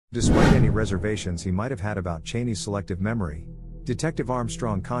Despite any reservations he might have had about Cheney's selective memory, Detective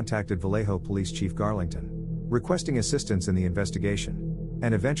Armstrong contacted Vallejo Police Chief Garlington, requesting assistance in the investigation,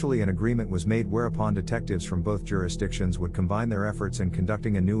 and eventually an agreement was made whereupon detectives from both jurisdictions would combine their efforts in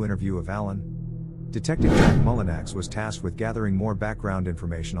conducting a new interview of Allen. Detective Jack Mullinax was tasked with gathering more background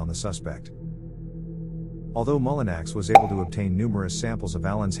information on the suspect. Although Mullinax was able to obtain numerous samples of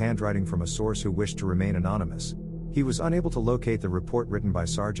Allen's handwriting from a source who wished to remain anonymous, he was unable to locate the report written by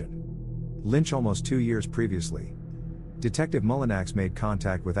Sergeant Lynch almost 2 years previously. Detective Mullinax made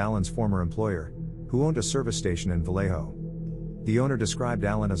contact with Allen's former employer, who owned a service station in Vallejo. The owner described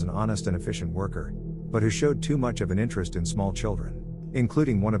Allen as an honest and efficient worker, but who showed too much of an interest in small children,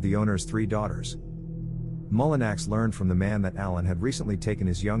 including one of the owner's 3 daughters. Mullinax learned from the man that Allen had recently taken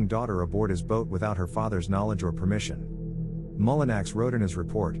his young daughter aboard his boat without her father's knowledge or permission. Mullinax wrote in his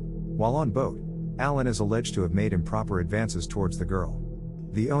report, "While on boat, Allen is alleged to have made improper advances towards the girl."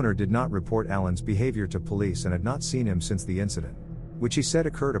 The owner did not report Allen's behavior to police and had not seen him since the incident, which he said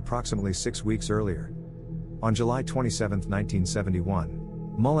occurred approximately 6 weeks earlier. On July 27, 1971,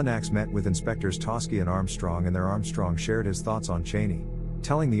 Mullinax met with Inspectors Toschi and Armstrong, and Armstrong shared his thoughts on Cheney,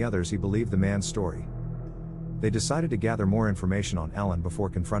 telling the others he believed the man's story. They decided to gather more information on Allen before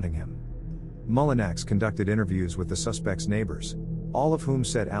confronting him. Mullinax conducted interviews with the suspect's neighbors, all of whom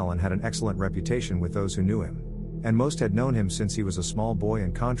said Allen had an excellent reputation with those who knew him, and most had known him since he was a small boy,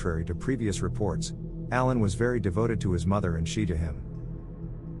 and contrary to previous reports, Allen was very devoted to his mother and she to him.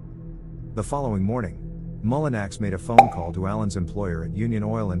 The following morning, Mullinax made a phone call to Allen's employer at Union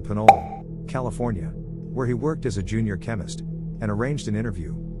Oil in Pinole, California, where he worked as a junior chemist, and arranged an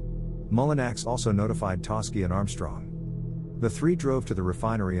interview. Mullinax also notified Toschi and Armstrong. The 3 drove to the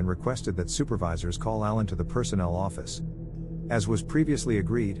refinery and requested that supervisors call Allen to the personnel office. As was previously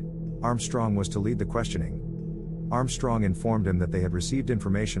agreed, Armstrong was to lead the questioning. Armstrong informed him that they had received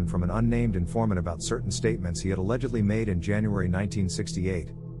information from an unnamed informant about certain statements he had allegedly made in January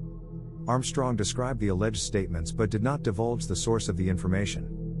 1968. Armstrong described the alleged statements but did not divulge the source of the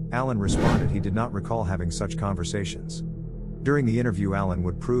information. Allen responded he did not recall having such conversations. During the interview, Allen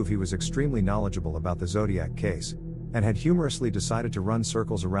would prove he was extremely knowledgeable about the Zodiac case, and had humorously decided to run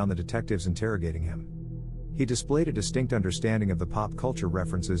circles around the detectives interrogating him. He displayed a distinct understanding of the pop culture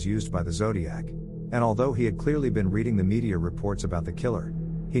references used by the Zodiac, and although he had clearly been reading the media reports about the killer,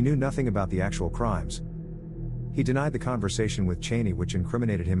 he knew nothing about the actual crimes. He denied the conversation with Cheney which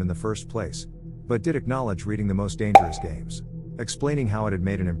incriminated him in the first place, but did acknowledge reading The Most Dangerous Games, explaining how it had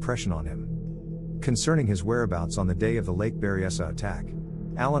made an impression on him. Concerning his whereabouts on the day of the Lake Berryessa attack,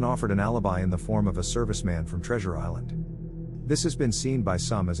 Allen offered an alibi in the form of a serviceman from Treasure Island. This has been seen by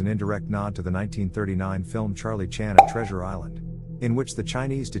some as an indirect nod to the 1939 film Charlie Chan at Treasure Island, in which the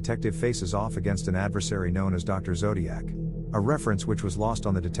Chinese detective faces off against an adversary known as Dr. Zodiac, a reference which was lost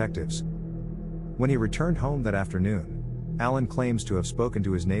on the detectives. When he returned home that afternoon, Allen claims to have spoken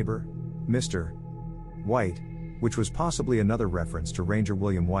to his neighbor, Mr. White, which was possibly another reference to Ranger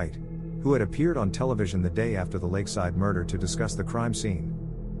William White, who had appeared on television the day after the Lakeside murder to discuss the crime scene.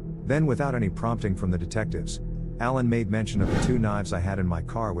 Then, without any prompting from the detectives, Allen made mention of the 2 knives I had in my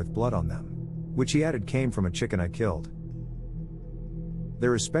car with blood on them, which he added came from a chicken I killed.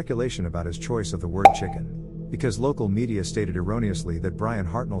 There is speculation about his choice of the word chicken, because local media stated erroneously that Brian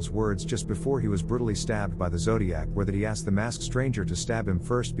Hartnell's words just before he was brutally stabbed by the Zodiac were that he asked the masked stranger to stab him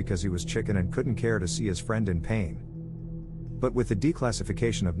first because he was chicken and couldn't care to see his friend in pain. But with the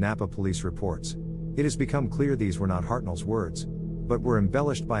declassification of Napa police reports, it has become clear these were not Hartnell's words, but were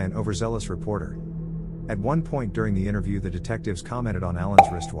embellished by an overzealous reporter. At one point during the interview, the detectives commented on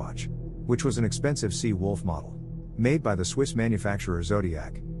Allen's wristwatch, which was an expensive Sea Wolf model, made by the Swiss manufacturer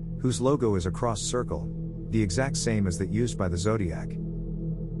Zodiac, whose logo is a crossed circle, the exact same as that used by the Zodiac.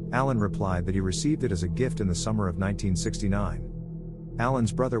 Allen replied that he received it as a gift in the summer of 1969.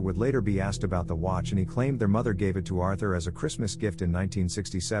 Allen's brother would later be asked about the watch, and he claimed their mother gave it to Arthur as a Christmas gift in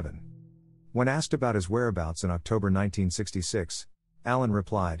 1967. When asked about his whereabouts in October 1966, Allen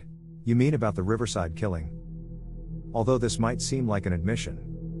replied, "You mean about the Riverside killing?" Although this might seem like an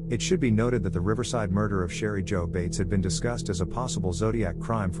admission, it should be noted that the Riverside murder of Sherry Jo Bates had been discussed as a possible Zodiac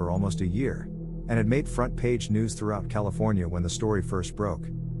crime for almost a year, and had made front-page news throughout California when the story first broke.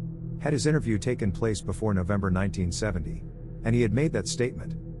 Had his interview taken place before November 1970, and he had made that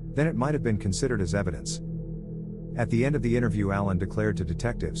statement, then it might have been considered as evidence. At the end of the interview, Allen declared to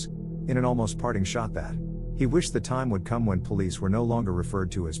detectives, in an almost parting shot, that he wished the time would come when police were no longer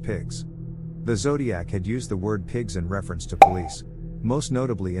referred to as pigs. The Zodiac had used the word pigs in reference to police, most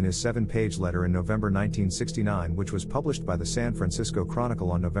notably in his 7-page letter in November 1969, which was published by the San Francisco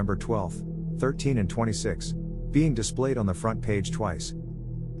Chronicle on November 12, 13 and 26, being displayed on the front page twice.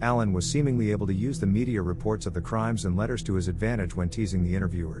 Allen was seemingly able to use the media reports of the crimes and letters to his advantage when teasing the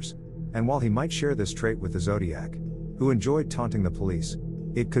interviewers. And while he might share this trait with the Zodiac, who enjoyed taunting the police,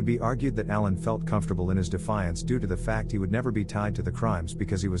 it could be argued that Allen felt comfortable in his defiance due to the fact he would never be tied to the crimes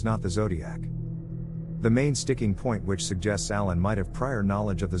because he was not the Zodiac. The main sticking point which suggests Allen might have prior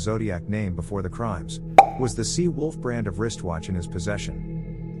knowledge of the Zodiac name before the crimes was the Sea Wolf brand of wristwatch in his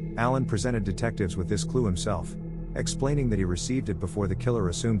possession. Allen presented detectives with this clue himself, explaining that he received it before the killer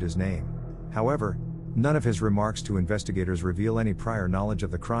assumed his name. However, none of his remarks to investigators reveal any prior knowledge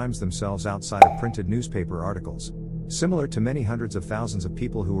of the crimes themselves outside of printed newspaper articles, similar to many hundreds of thousands of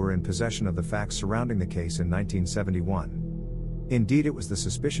people who were in possession of the facts surrounding the case in 1971. Indeed, it was the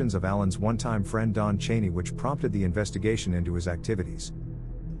suspicions of Allen's one-time friend Don Chaney which prompted the investigation into his activities.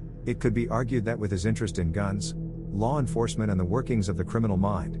 It could be argued that with his interest in guns, law enforcement and the workings of the criminal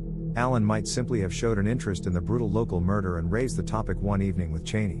mind, Allen might simply have showed an interest in the brutal local murder and raised the topic one evening with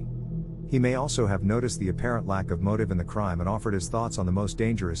Chaney. He may also have noticed the apparent lack of motive in the crime and offered his thoughts on the most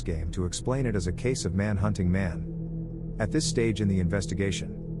dangerous game to explain it as a case of man hunting man. At this stage in the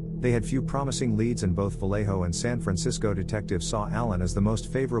investigation, they had few promising leads and both Vallejo and San Francisco detectives saw Allen as the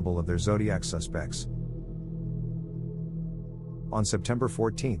most favorable of their Zodiac suspects. On September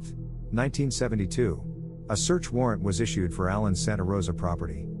 14, 1972, a search warrant was issued for Allen's Santa Rosa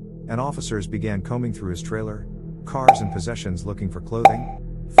property, and officers began combing through his trailer, cars and possessions looking for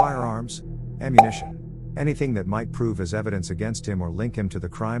clothing, firearms, ammunition, anything that might prove as evidence against him or link him to the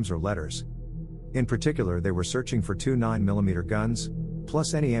crimes or letters. In particular, they were searching for 2 9mm guns,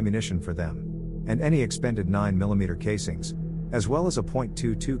 plus any ammunition for them, and any expended 9mm casings, as well as a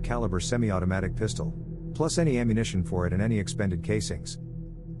 .22 caliber semi-automatic pistol, plus any ammunition for it and any expended casings.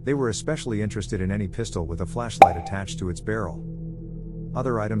 They were especially interested in any pistol with a flashlight attached to its barrel.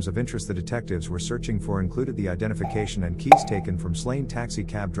 Other items of interest the detectives were searching for included the identification and keys taken from slain taxi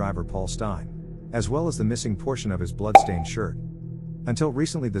cab driver Paul Stein, as well as the missing portion of his blood-stained shirt. Until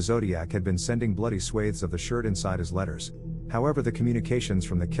recently, the Zodiac had been sending bloody swathes of the shirt inside his letters. However, the communications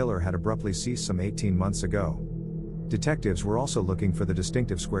from the killer had abruptly ceased some 18 months ago. Detectives were also looking for the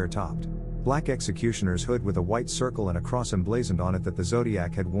distinctive square-topped, black executioner's hood with a white circle and a cross emblazoned on it that the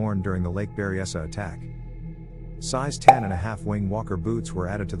Zodiac had worn during the Lake Berryessa attack. Size 10.5 wing Walker boots were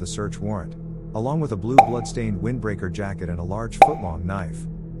added to the search warrant, along with a blue blood-stained windbreaker jacket and a large foot-long knife,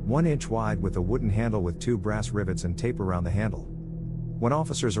 1 inch wide with a wooden handle with 2 brass rivets and tape around the handle. When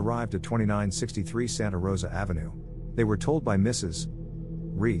officers arrived at 2963 Santa Rosa Avenue, they were told by Mrs.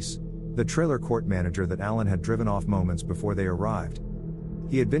 Reese, the trailer court manager, that Allen had driven off moments before they arrived.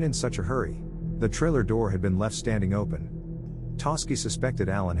 He had been in such a hurry. The trailer door had been left standing open. Toschi suspected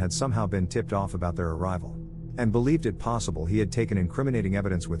Allen had somehow been tipped off about their arrival, and believed it possible he had taken incriminating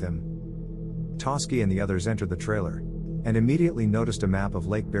evidence with him. Toschi and the others entered the trailer, and immediately noticed a map of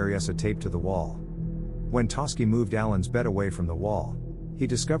Lake Berryessa taped to the wall. When Toschi moved Allen's bed away from the wall, he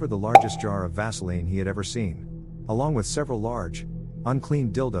discovered the largest jar of Vaseline he had ever seen, along with several large,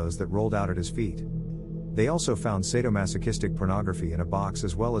 unclean dildos that rolled out at his feet. They also found sadomasochistic pornography in a box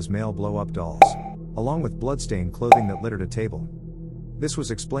as well as male blow-up dolls, along with bloodstained clothing that littered a table. This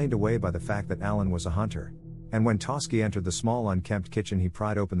was explained away by the fact that Allen was a hunter, and when Toschi entered the small unkempt kitchen he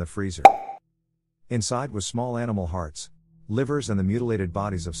pried open the freezer. Inside was small animal hearts, livers and the mutilated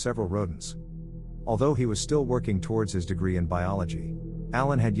bodies of several rodents. Although he was still working towards his degree in biology,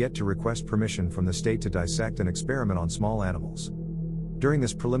 Allen had yet to request permission from the state to dissect and experiment on small animals. During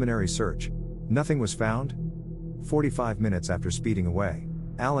this preliminary search, nothing was found. 45 minutes after speeding away,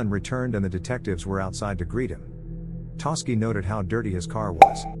 Allen returned and the detectives were outside to greet him. Toschi noted how dirty his car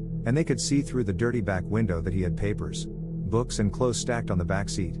was, and they could see through the dirty back window that he had papers, books and clothes stacked on the back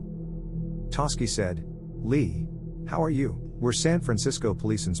seat. Toschi said, "Lee, how are you? We're San Francisco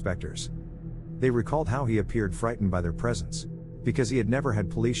police inspectors." They recalled how he appeared frightened by their presence, because he had never had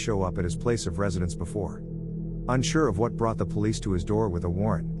police show up at his place of residence before. Unsure of what brought the police to his door with a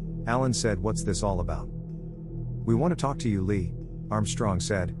warrant, Allen said, "What's this all about?" "We want to talk to you, Lee," Armstrong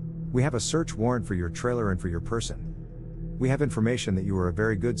said. "We have a search warrant for your trailer and for your person. We have information that you are a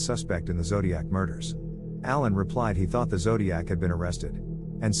very good suspect in the Zodiac murders." Allen replied he thought the Zodiac had been arrested,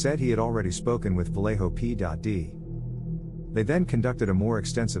 and said he had already spoken with Vallejo P.D. They then conducted a more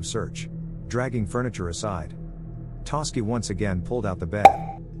extensive search, dragging furniture aside. Toschi once again pulled out the bed,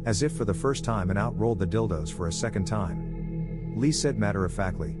 as if for the first time, and out-rolled the dildos for a second time. Lee said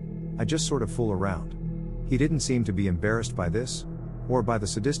matter-of-factly, "I just sort of fool around." He didn't seem to be embarrassed by this, or by the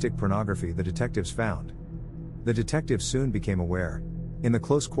sadistic pornography the detectives found. The detectives soon became aware, in the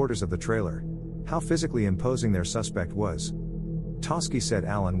close quarters of the trailer, how physically imposing their suspect was. Toschi said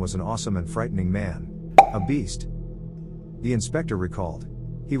Allen was an awesome and frightening man, a beast. The inspector recalled,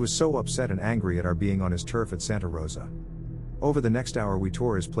 He was so upset and angry at our being on his turf at Santa Rosa. Over the next hour we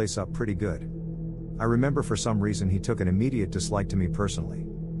tore his place up pretty good. I remember for some reason he took an immediate dislike to me personally.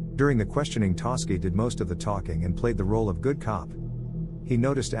 During the questioning, Toschi did most of the talking and played the role of good cop. He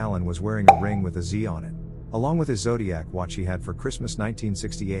noticed Allen was wearing a ring with a Z on it, along with his Zodiac watch he had for Christmas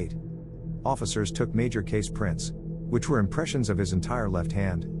 1968. Officers took major case prints, which were impressions of his entire left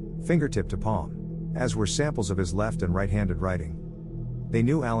hand, fingertip to palm, as were samples of his left and right-handed writing. They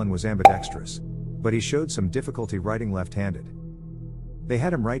knew Allen was ambidextrous, but he showed some difficulty writing left-handed. They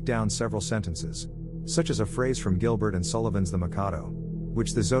had him write down several sentences, such as a phrase from Gilbert and Sullivan's The Mikado,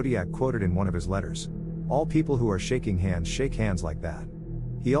 which the Zodiac quoted in one of his letters. "All people who are shaking hands shake hands like that."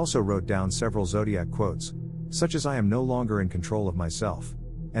 He also wrote down several Zodiac quotes, such as "I am no longer in control of myself,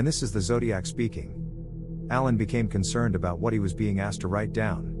 and this is the Zodiac speaking." Allen became concerned about what he was being asked to write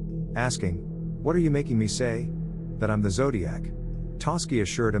down, asking, "What are you making me say? That I'm the Zodiac?" Toschi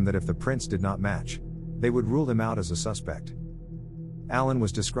assured him that if the prints did not match, they would rule him out as a suspect. Allen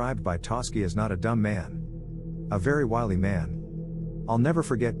was described by Toschi as not a dumb man, a very wily man. I'll never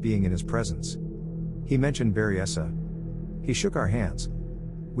forget being in his presence. He mentioned Berryessa. He shook our hands.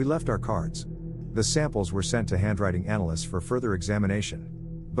 We left our cards. The samples were sent to handwriting analysts for further examination,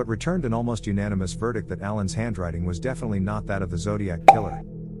 but returned an almost unanimous verdict that Allen's handwriting was definitely not that of the Zodiac Killer.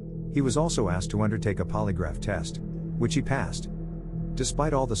 He was also asked to undertake a polygraph test, which he passed.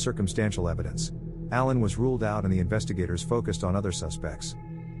 Despite all the circumstantial evidence, Allen was ruled out and the investigators focused on other suspects.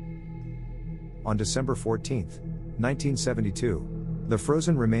 On December 14, 1972, the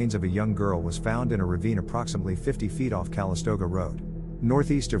frozen remains of a young girl was found in a ravine approximately 50 feet off Calistoga Road,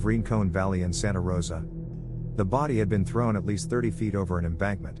 northeast of Rincon Valley in Santa Rosa. The body had been thrown at least 30 feet over an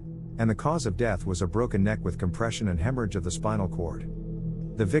embankment, and the cause of death was a broken neck with compression and hemorrhage of the spinal cord.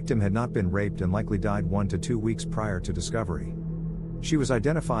 The victim had not been raped and likely died 1 to 2 weeks prior to discovery. She was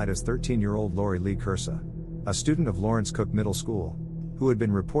identified as 13-year-old Lori Lee Cursa, a student of Lawrence Cook Middle School, who had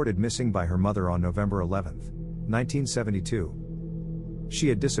been reported missing by her mother on November 11, 1972. She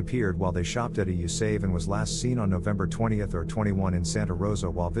had disappeared while they shopped at a U-Save and was last seen on November 20 or 21 in Santa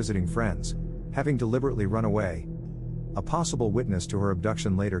Rosa while visiting friends, having deliberately run away. A possible witness to her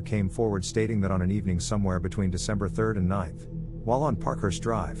abduction later came forward stating that on an evening somewhere between December 3 and 9, while on Parkhurst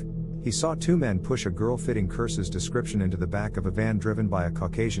Drive, he saw 2 men push a girl fitting Cursa's description into the back of a van driven by a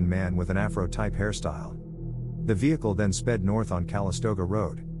Caucasian man with an afro-type hairstyle. The vehicle then sped north on Calistoga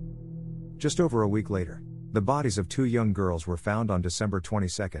Road. Just over a week later, the bodies of 2 young girls were found on December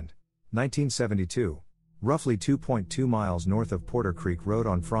 22, 1972, roughly 2.2 miles north of Porter Creek Road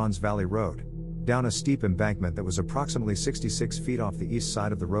on Franz Valley Road, down a steep embankment that was approximately 66 feet off the east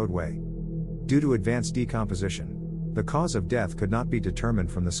side of the roadway. Due to advanced decomposition, the cause of death could not be determined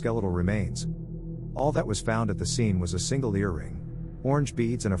from the skeletal remains. All that was found at the scene was a single earring, orange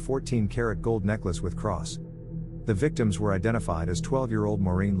beads and a 14-karat gold necklace with cross. The victims were identified as 12-year-old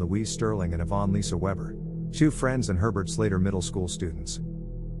Maureen Louise Sterling and Yvonne Lisa Weber, 2 friends and Herbert Slater Middle School students.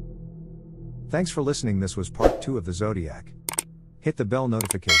 Thanks for listening. This was part 2 of the Zodiac. Hit the bell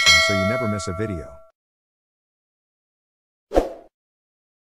notification so you never miss a video.